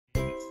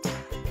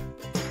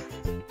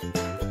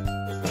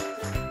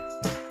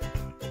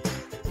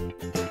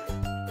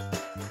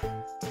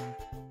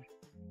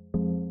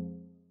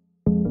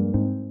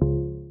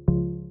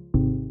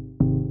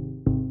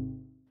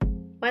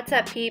What's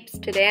up, peeps?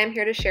 Today I'm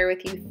here to share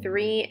with you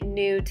 3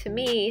 new to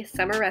me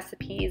summer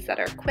recipes that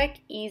are quick,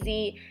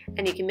 easy,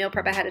 and you can meal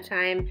prep ahead of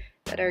time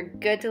that are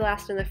good to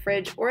last in the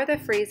fridge or the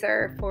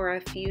freezer for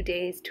a few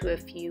days to a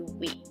few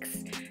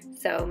weeks.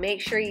 So make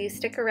sure you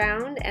stick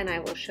around and I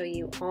will show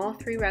you all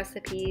 3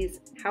 recipes,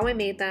 how I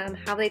made them,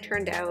 how they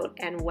turned out,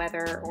 and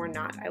whether or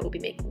not I will be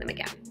making them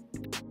again.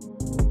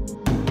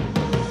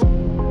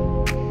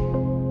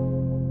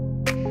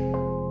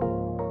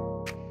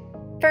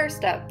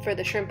 First up, for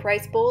the shrimp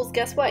rice bowls,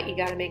 guess what? You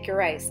gotta make your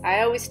rice.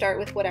 I always start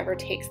with whatever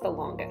takes the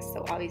longest,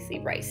 so obviously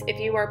rice. If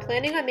you are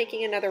planning on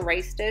making another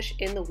rice dish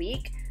in the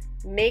week,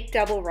 make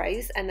double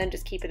rice and then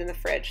just keep it in the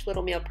fridge.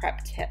 Little meal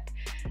prep tip.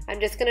 I'm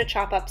just gonna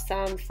chop up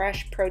some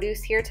fresh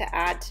produce here to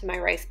add to my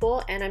rice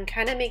bowl, and I'm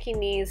kind of making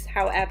these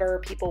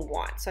however people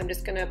want. So I'm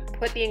just gonna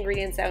put the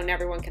ingredients out and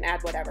everyone can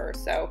add whatever.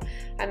 So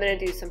I'm gonna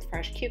do some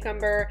fresh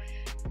cucumber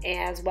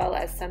as well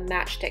as some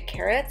matchstick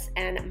carrots,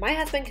 and my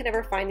husband can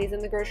never find these in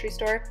the grocery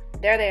store.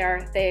 There they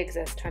are, they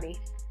exist, honey.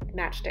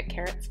 Matchstick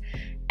carrots.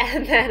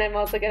 And then I'm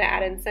also gonna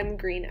add in some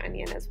green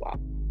onion as well.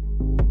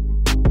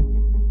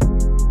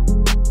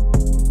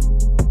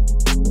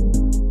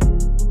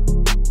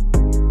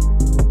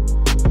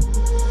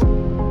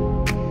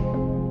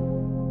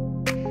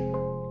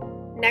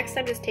 Next,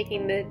 I'm just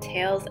taking the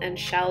tails and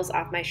shells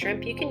off my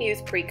shrimp. You can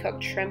use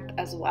pre-cooked shrimp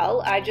as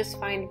well. I just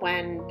find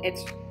when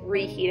it's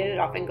reheated, it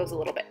often goes a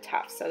little bit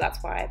tough, so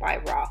that's why I buy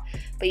raw.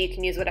 But you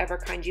can use whatever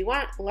kind you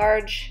want,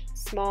 large,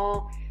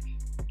 small,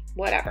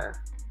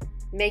 whatever.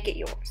 Make it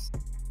yours.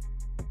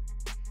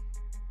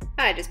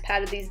 I just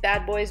patted these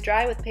bad boys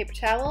dry with a paper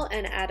towel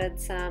and added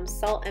some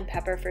salt and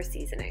pepper for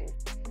seasoning.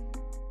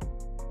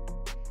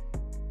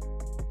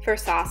 For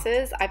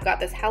sauces, I've got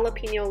this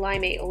jalapeno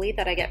lime aioli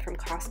that I get from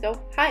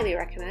Costco. Highly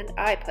recommend.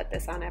 I put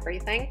this on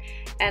everything.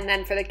 And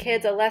then for the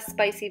kids, a less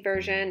spicy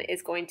version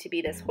is going to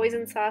be this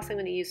hoisin sauce I'm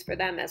going to use for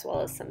them, as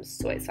well as some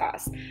soy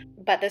sauce.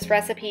 But this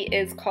recipe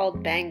is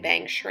called Bang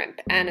Bang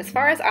Shrimp. And as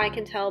far as I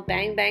can tell,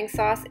 Bang Bang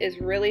sauce is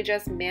really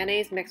just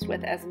mayonnaise mixed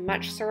with as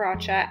much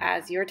sriracha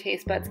as your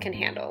taste buds can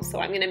handle. So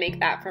I'm going to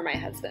make that for my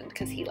husband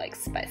because he likes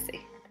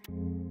spicy.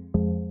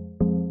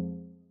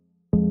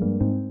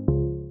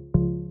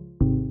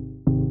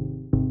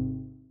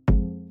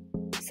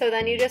 So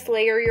then you just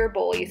layer your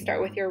bowl. You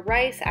start with your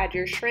rice, add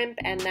your shrimp,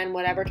 and then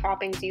whatever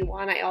toppings you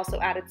want. I also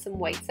added some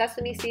white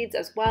sesame seeds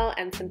as well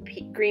and some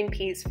green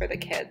peas for the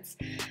kids.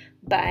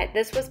 But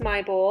this was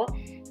my bowl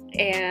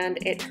and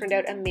it turned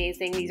out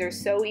amazing. These are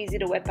so easy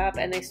to whip up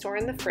and they store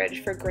in the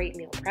fridge for great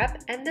meal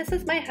prep. And this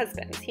is my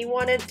husband's. He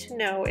wanted to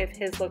know if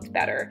his looked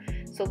better.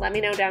 So let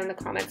me know down in the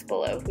comments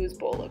below whose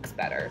bowl looks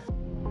better.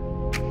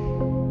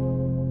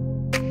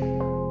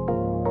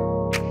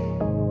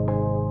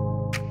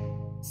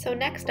 So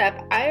next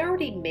up, I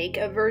already make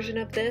a version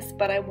of this,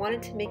 but I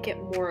wanted to make it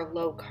more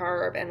low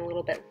carb and a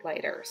little bit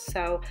lighter.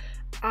 So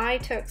I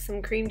took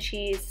some cream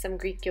cheese, some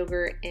Greek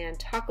yogurt, and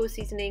taco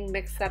seasoning,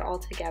 mixed that all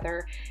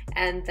together,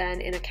 and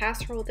then in a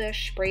casserole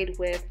dish sprayed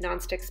with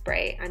nonstick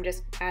spray, I'm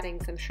just adding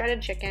some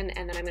shredded chicken,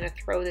 and then I'm going to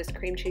throw this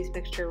cream cheese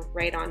mixture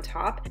right on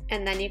top.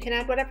 And then you can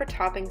add whatever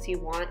toppings you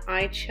want.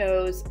 I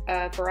chose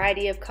a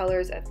variety of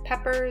colors of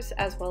peppers,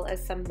 as well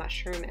as some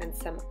mushroom and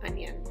some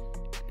onion.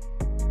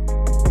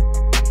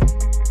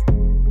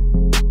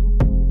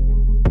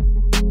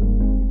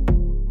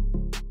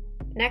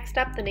 Next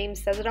up, the name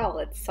says it all.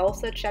 It's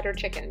salsa cheddar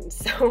chicken.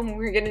 So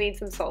we're gonna need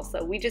some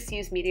salsa. We just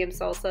use medium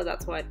salsa.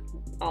 That's what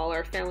all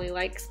our family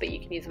likes, but you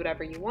can use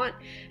whatever you want.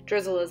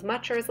 Drizzle as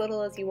much or as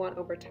little as you want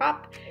over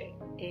top.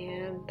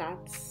 And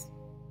that's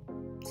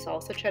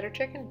salsa cheddar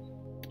chicken.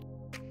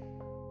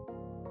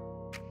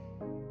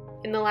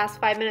 In the last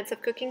 5 minutes of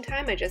cooking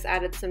time, I just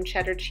added some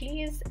cheddar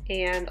cheese,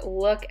 and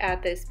look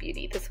at this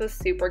beauty. This was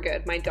super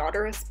good. My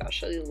daughter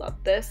especially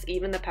loved this.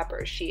 Even the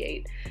peppers she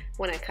ate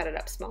when I cut it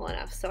up small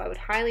enough. So I would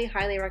highly,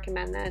 highly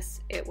recommend this.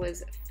 It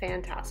was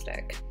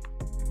fantastic.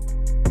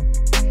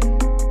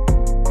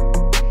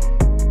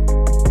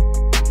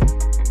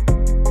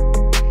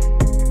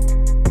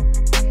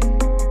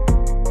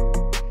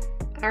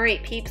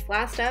 Alright peeps,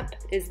 last up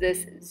is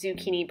this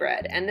zucchini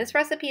bread, and this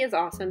recipe is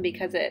awesome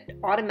because it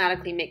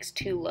automatically makes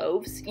 2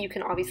 loaves. You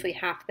can obviously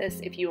half this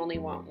if you only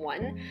want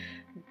 1,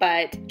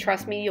 but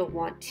trust me, you'll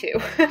want 2.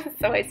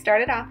 So I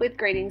started off with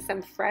grating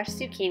some fresh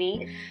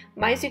zucchini.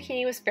 My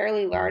zucchini was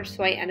fairly large,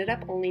 so I ended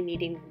up only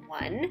needing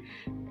 1,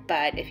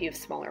 but if you have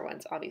smaller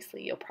ones,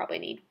 obviously you'll probably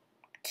need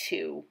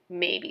 2,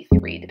 maybe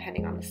 3,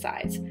 depending on the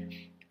size.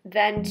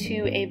 Then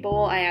to a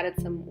bowl, I added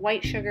some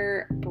white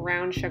sugar,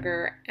 brown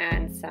sugar,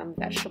 and some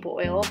vegetable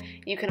oil.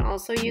 You can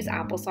also use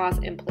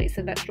applesauce in place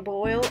of vegetable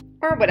oil,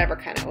 or whatever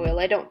kind of oil.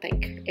 I don't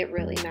think it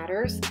really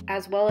matters,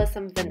 as well as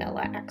some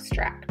vanilla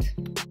extract.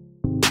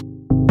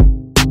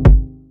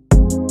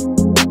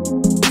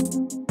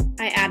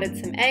 I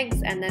added some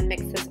eggs and then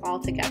mixed this all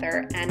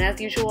together. And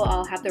as usual,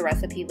 I'll have the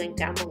recipe linked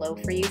down below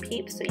for you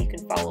peeps so you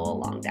can follow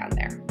along down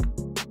there.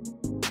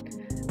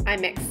 I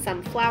mixed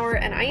some flour,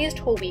 and I used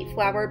whole wheat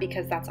flour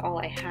because that's all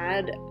I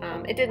had.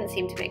 It didn't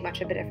seem to make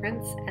much of a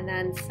difference. And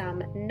then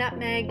some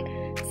nutmeg,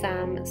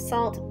 some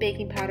salt,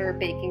 baking powder,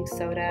 baking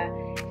soda,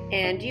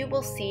 and you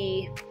will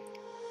see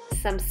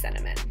some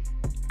cinnamon.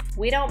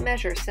 We don't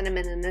measure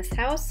cinnamon in this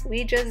house,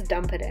 we just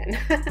dump it in.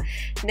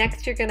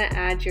 Next, you're gonna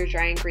add your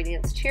dry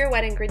ingredients to your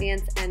wet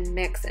ingredients and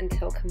mix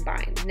until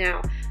combined.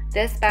 Now,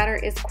 this batter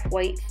is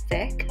quite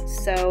thick,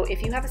 so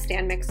if you have a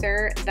stand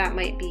mixer, that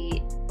might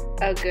be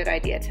a good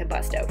idea to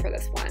bust out for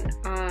this one.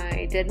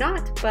 I did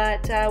not,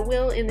 but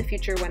will in the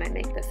future when I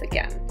make this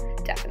again,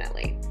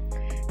 definitely.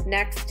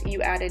 Next,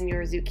 you add in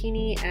your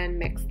zucchini and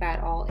mix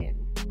that all in.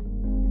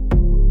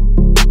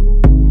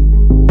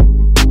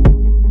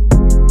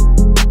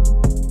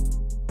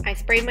 I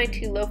sprayed my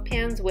 2 loaf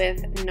pans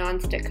with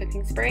non-stick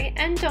cooking spray,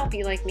 and don't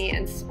be like me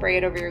and spray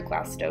it over your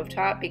glass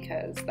stovetop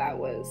because that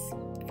was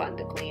fun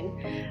to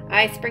clean.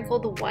 I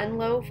sprinkled 1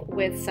 loaf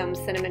with some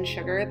cinnamon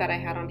sugar that I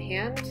had on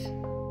hand.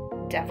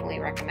 Definitely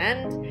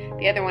recommend.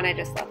 The other one I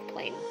just left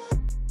plain.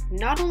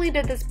 Not only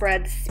did this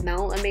bread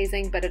smell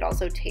amazing, but it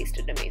also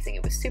tasted amazing.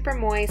 It was super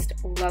moist,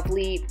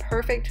 lovely,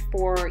 perfect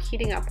for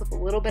heating up with a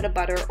little bit of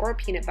butter or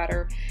peanut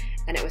butter,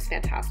 and it was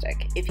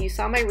fantastic. If you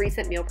saw my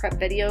recent meal prep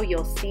video,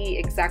 you'll see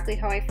exactly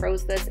how I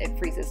froze this. It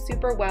freezes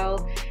super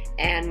well,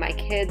 and my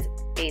kids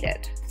ate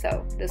it.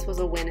 So this was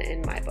a win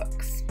in my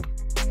books.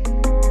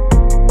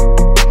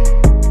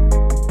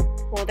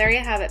 Well, there you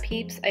have it,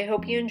 peeps. I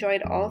hope you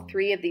enjoyed all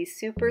 3 of these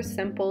super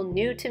simple,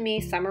 new to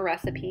me summer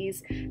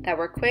recipes that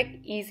were quick,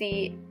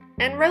 easy,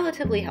 and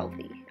relatively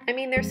healthy. I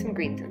mean, there's some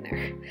greens in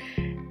there.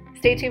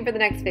 Stay tuned for the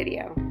next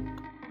video.